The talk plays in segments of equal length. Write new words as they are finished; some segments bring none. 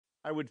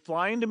I would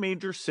fly into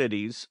major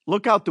cities,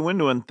 look out the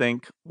window, and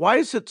think, why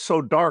is it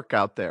so dark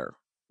out there?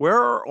 Where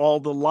are all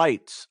the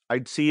lights?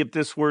 I'd see if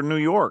this were New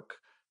York,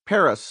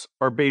 Paris,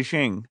 or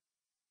Beijing.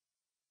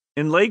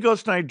 In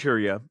Lagos,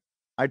 Nigeria,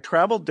 I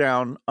traveled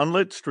down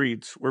unlit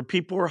streets where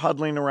people were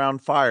huddling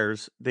around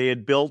fires they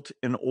had built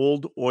in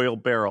old oil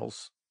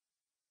barrels.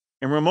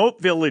 In remote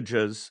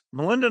villages,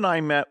 Melinda and I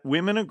met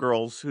women and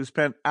girls who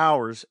spent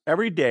hours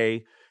every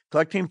day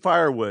collecting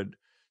firewood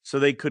so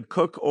they could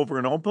cook over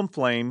an open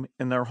flame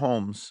in their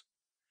homes.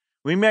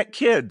 We met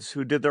kids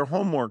who did their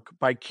homework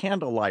by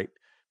candlelight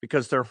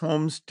because their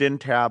homes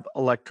didn't have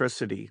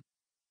electricity.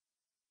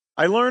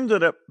 I learned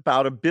that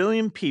about 1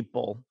 billion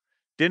people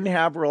didn't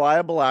have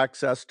reliable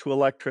access to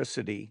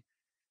electricity,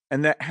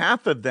 and that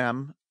half of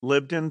them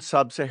lived in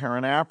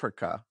sub-Saharan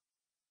Africa.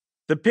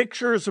 The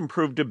picture has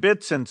improved a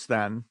bit since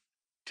then.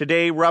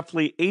 Today,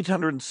 roughly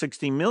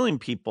 860 million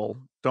people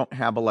don't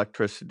have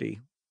electricity.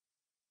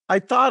 I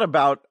thought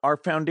about our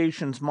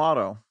foundation's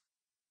motto: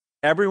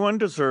 everyone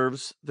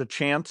deserves the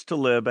chance to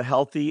live a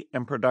healthy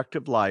and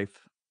productive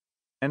life,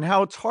 and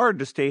how it's hard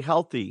to stay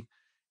healthy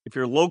if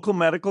your local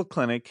medical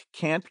clinic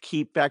can't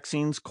keep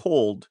vaccines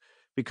cold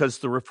because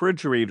the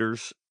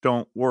refrigerators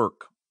don't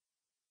work.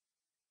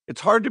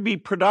 It's hard to be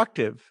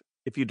productive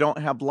if you don't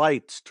have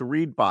lights to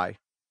read by,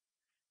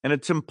 and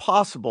it's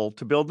impossible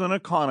to build an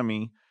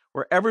economy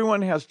where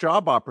everyone has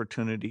job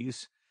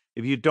opportunities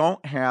if you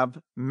don't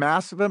have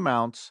massive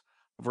amounts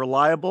of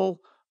reliable,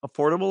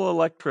 affordable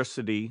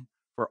electricity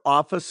for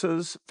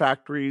offices,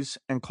 factories,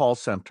 and call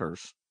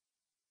centers.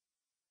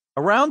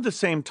 Around the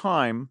same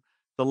time,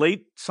 the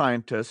late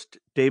scientist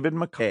David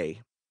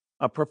McKay,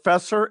 a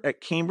professor at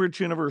Cambridge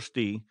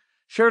University,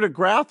 shared a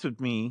graph with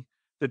me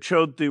that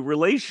showed the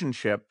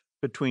relationship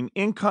between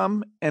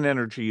income and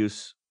energy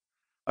use,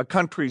 a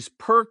country's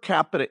per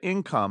capita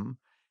income,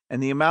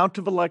 and the amount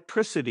of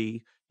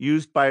electricity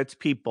used by its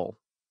people.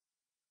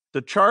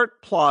 The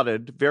chart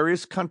plotted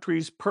various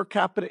countries' per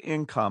capita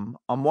income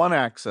on one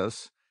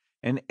axis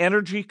and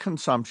energy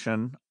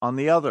consumption on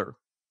the other,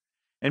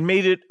 and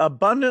made it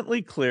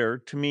abundantly clear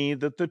to me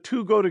that the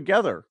two go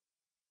together.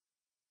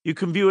 You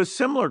can view a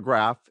similar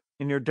graph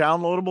in your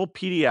downloadable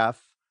PDF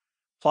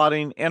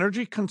plotting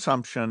energy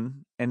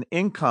consumption and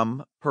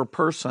income per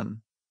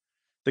person.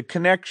 The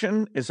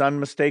connection is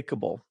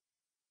unmistakable.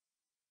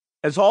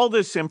 As all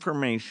this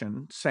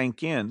information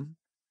sank in,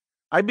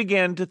 I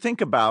began to think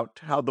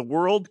about how the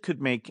world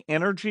could make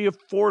energy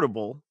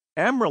affordable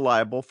and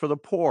reliable for the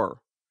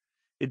poor.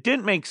 It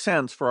didn't make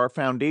sense for our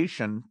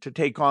foundation to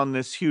take on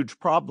this huge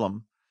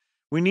problem.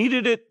 We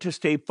needed it to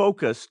stay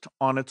focused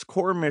on its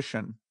core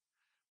mission.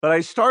 But I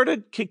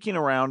started kicking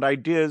around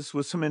ideas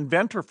with some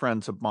inventor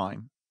friends of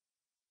mine.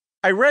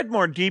 I read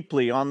more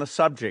deeply on the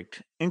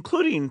subject,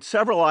 including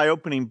several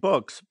eye-opening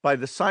books by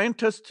the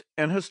scientist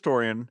and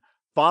historian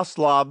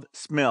Václav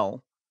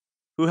Smil,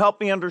 who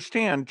helped me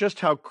understand just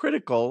how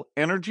critical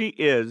energy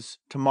is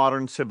to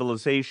modern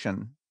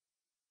civilization.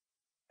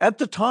 At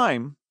the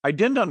time, I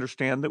didn't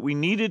understand that we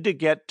needed to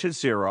get to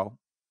zero.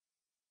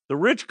 The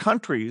rich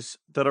countries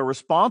that are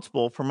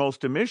responsible for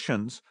most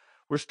emissions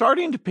were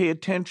starting to pay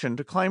attention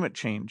to climate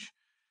change,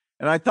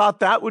 and I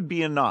thought that would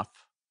be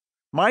enough.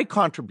 My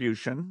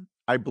contribution,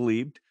 I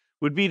believed,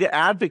 would be to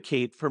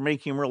advocate for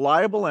making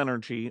reliable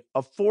energy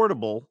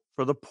affordable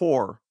for the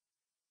poor.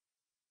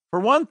 For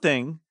one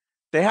thing,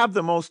 they have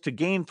the most to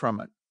gain from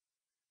it.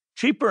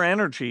 Cheaper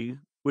energy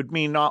would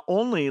mean not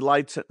only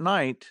lights at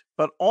night,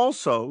 but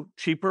also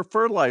cheaper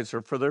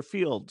fertilizer for their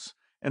fields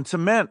and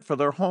cement for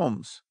their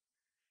homes.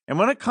 And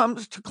when it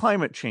comes to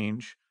climate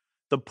change,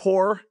 the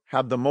poor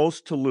have the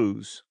most to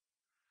lose.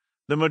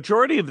 The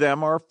majority of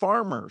them are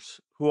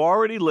farmers who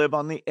already live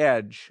on the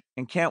edge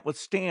and can't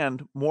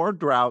withstand more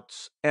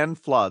droughts and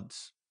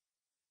floods.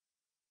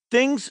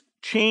 Things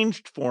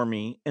changed for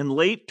me in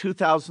late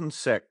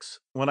 2006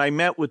 when I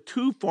met with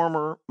two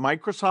former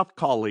Microsoft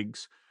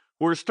colleagues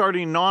who are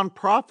starting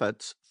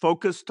nonprofits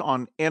focused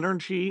on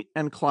energy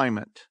and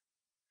climate.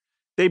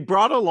 They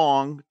brought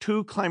along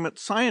two climate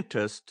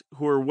scientists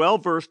who are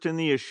well-versed in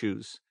the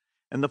issues,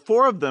 and the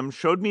four of them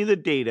showed me the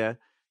data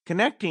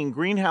connecting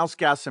greenhouse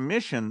gas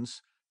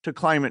emissions to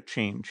climate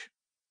change.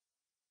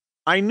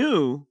 I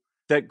knew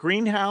that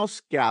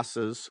greenhouse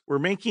gases were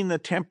making the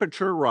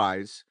temperature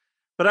rise,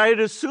 but I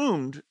had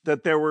assumed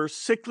that there were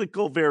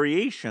cyclical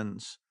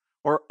variations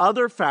or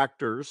other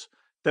factors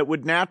that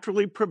would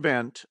naturally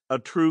prevent a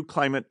true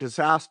climate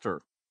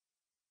disaster.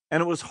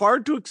 And it was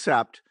hard to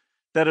accept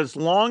that as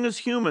long as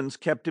humans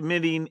kept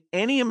emitting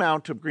any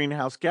amount of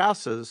greenhouse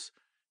gases,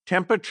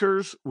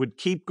 temperatures would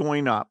keep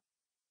going up.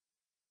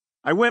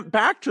 I went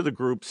back to the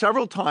group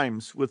several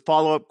times with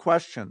follow-up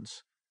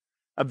questions.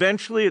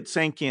 Eventually, it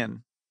sank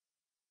in.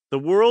 The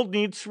world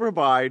needs to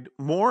provide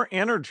more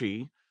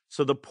energy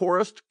so the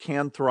poorest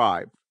can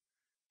thrive.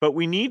 But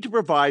we need to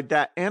provide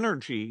that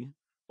energy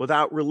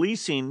without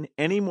releasing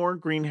any more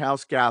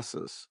greenhouse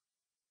gases.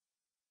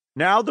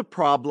 Now the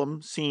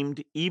problem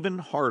seemed even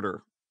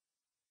harder.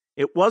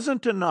 It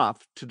wasn't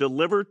enough to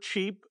deliver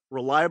cheap,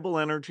 reliable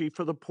energy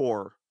for the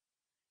poor.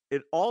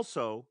 It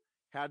also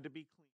had to be